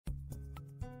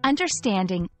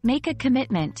Understanding, make a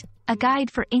commitment, a guide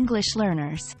for English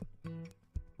learners.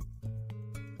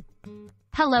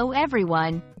 Hello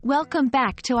everyone, welcome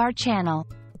back to our channel.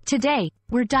 Today,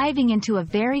 we're diving into a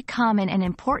very common and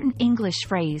important English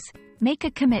phrase, make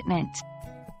a commitment.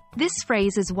 This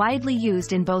phrase is widely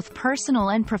used in both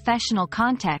personal and professional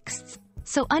contexts,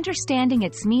 so understanding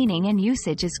its meaning and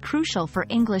usage is crucial for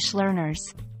English learners.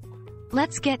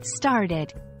 Let's get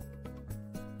started.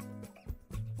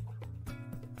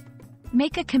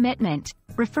 Make a commitment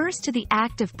refers to the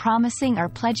act of promising or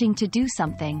pledging to do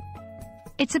something.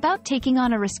 It's about taking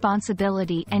on a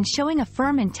responsibility and showing a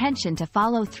firm intention to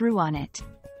follow through on it.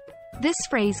 This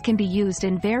phrase can be used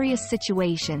in various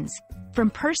situations, from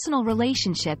personal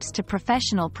relationships to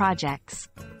professional projects.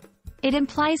 It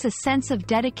implies a sense of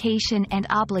dedication and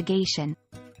obligation.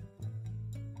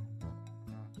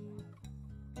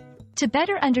 To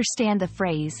better understand the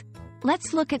phrase,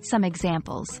 let's look at some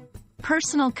examples.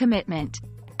 Personal commitment.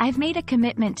 I've made a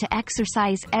commitment to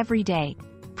exercise every day.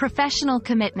 Professional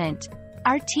commitment.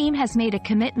 Our team has made a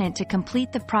commitment to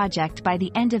complete the project by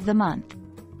the end of the month.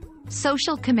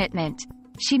 Social commitment.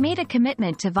 She made a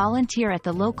commitment to volunteer at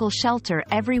the local shelter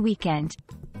every weekend.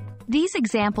 These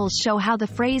examples show how the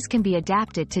phrase can be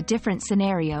adapted to different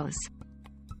scenarios.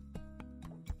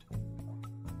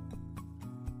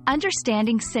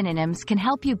 Understanding synonyms can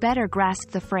help you better grasp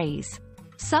the phrase.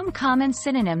 Some common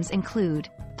synonyms include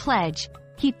pledge.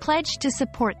 He pledged to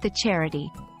support the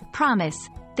charity. Promise.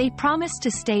 They promised to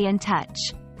stay in touch.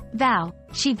 Vow.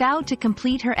 She vowed to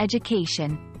complete her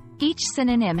education. Each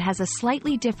synonym has a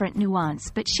slightly different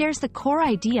nuance but shares the core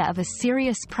idea of a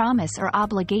serious promise or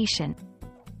obligation.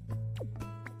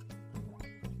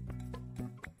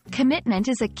 Commitment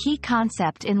is a key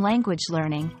concept in language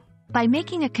learning. By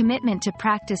making a commitment to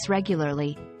practice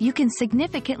regularly, you can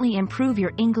significantly improve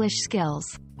your English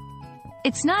skills.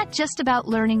 It's not just about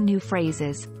learning new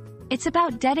phrases. It's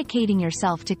about dedicating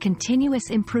yourself to continuous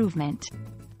improvement.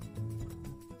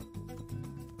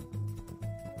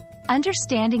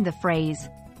 Understanding the phrase,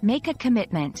 make a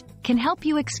commitment, can help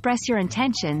you express your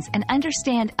intentions and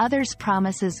understand others'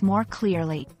 promises more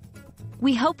clearly.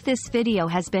 We hope this video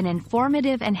has been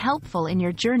informative and helpful in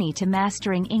your journey to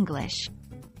mastering English.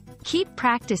 Keep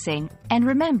practicing, and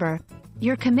remember,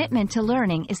 your commitment to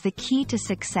learning is the key to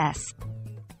success.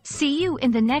 See you in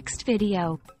the next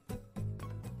video.